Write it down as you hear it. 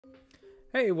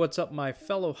Hey, what's up my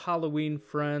fellow Halloween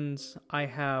friends? I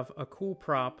have a cool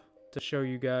prop to show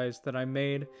you guys that I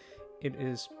made. It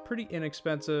is pretty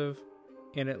inexpensive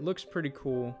and it looks pretty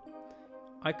cool.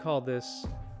 I call this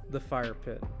the fire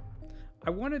pit. I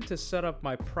wanted to set up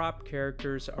my prop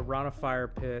characters around a fire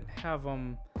pit, have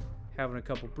them having a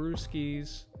couple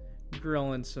brewskis,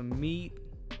 grilling some meat,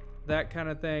 that kind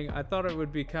of thing. I thought it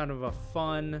would be kind of a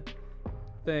fun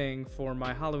thing for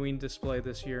my Halloween display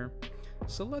this year.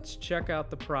 So let's check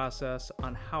out the process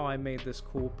on how I made this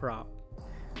cool prop.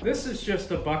 This is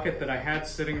just a bucket that I had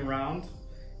sitting around,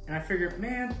 and I figured,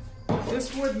 man,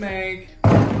 this would make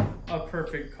a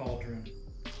perfect cauldron.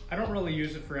 I don't really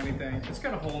use it for anything. It's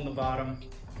got a hole in the bottom.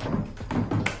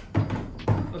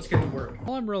 Let's get to work.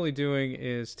 All I'm really doing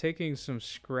is taking some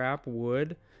scrap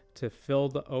wood to fill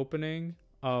the opening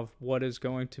of what is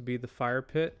going to be the fire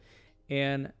pit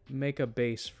and make a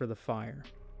base for the fire.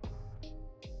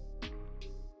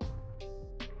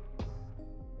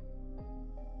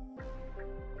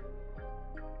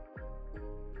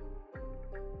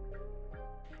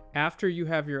 After you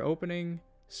have your opening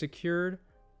secured,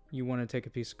 you want to take a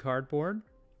piece of cardboard,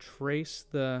 trace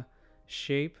the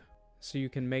shape so you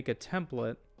can make a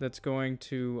template that's going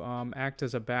to act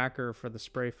as a backer for the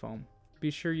spray foam.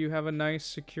 Be sure you have a nice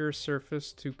secure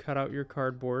surface to cut out your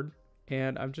cardboard,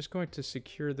 and I'm just going to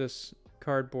secure this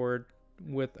cardboard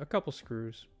with a couple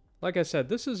screws. Like I said,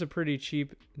 this is a pretty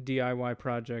cheap DIY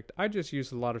project. I just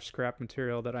used a lot of scrap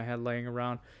material that I had laying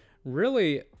around.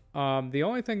 Really, the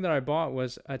only thing that I bought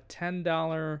was a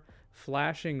 $10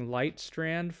 flashing light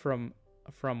strand from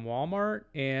Walmart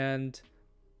and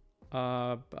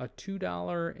a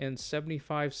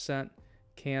 $2.75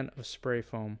 can of spray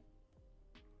foam.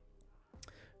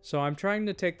 So I'm trying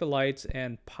to take the lights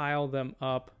and pile them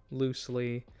up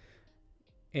loosely,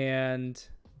 and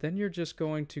then you're just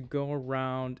going to go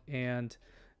around and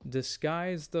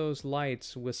disguise those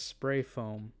lights with spray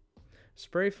foam.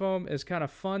 Spray foam is kind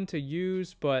of fun to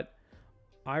use, but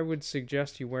I would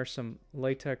suggest you wear some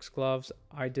latex gloves.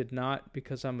 I did not,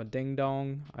 because I'm a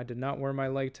ding-dong. I did not wear my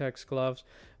latex gloves.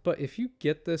 But if you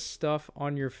get this stuff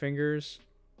on your fingers,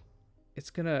 it's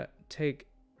going to take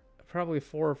probably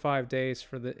 4 or 5 days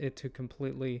for it to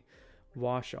completely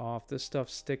wash off. This stuff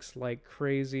sticks like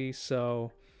crazy,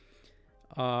 so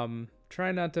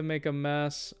try not to make a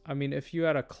mess. I mean, if you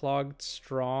had a clogged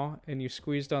straw and you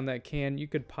squeezed on that can, you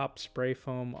could pop spray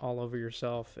foam all over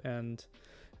yourself and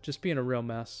just be in a real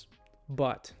mess.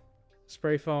 But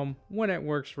spray foam, when it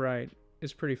works right,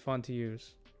 is pretty fun to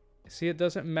use. See, it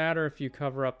doesn't matter if you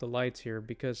cover up the lights here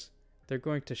because they're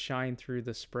going to shine through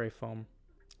the spray foam.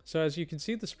 So as you can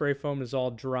see, the spray foam is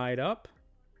all dried up.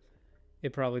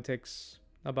 It probably takes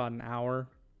about an hour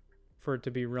for it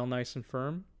to be real nice and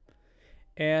firm.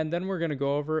 And then we're going to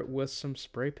go over it with some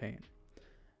spray paint.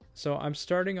 So I'm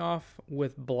starting off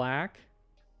with black.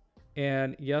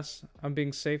 And yes, I'm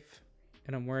being safe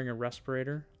and I'm wearing a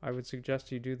respirator. I would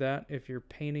suggest you do that if you're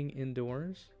painting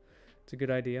indoors. It's a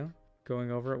good idea.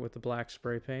 Going over it with the black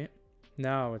spray paint.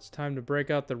 Now it's time to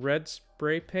break out the red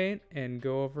spray paint and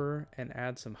go over and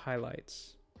add some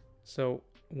highlights. So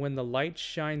when the lights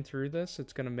shine through this,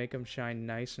 it's going to make them shine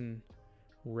nice and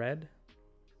red,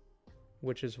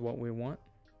 which is what we want.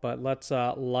 But let's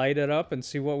light it up and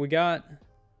see what we got.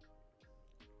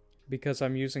 Because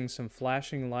I'm using some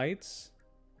flashing lights,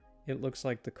 it looks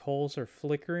like the coals are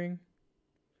flickering.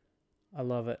 I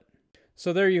love it.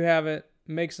 So there you have it.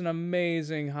 Makes an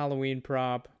amazing Halloween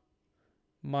prop.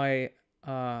 My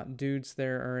dudes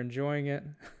there are enjoying it.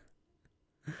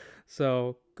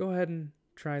 So go ahead and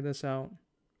try this out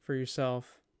for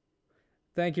yourself.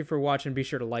 Thank you for watching. Be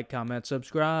sure to like, comment,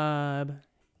 subscribe.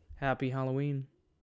 Happy Halloween.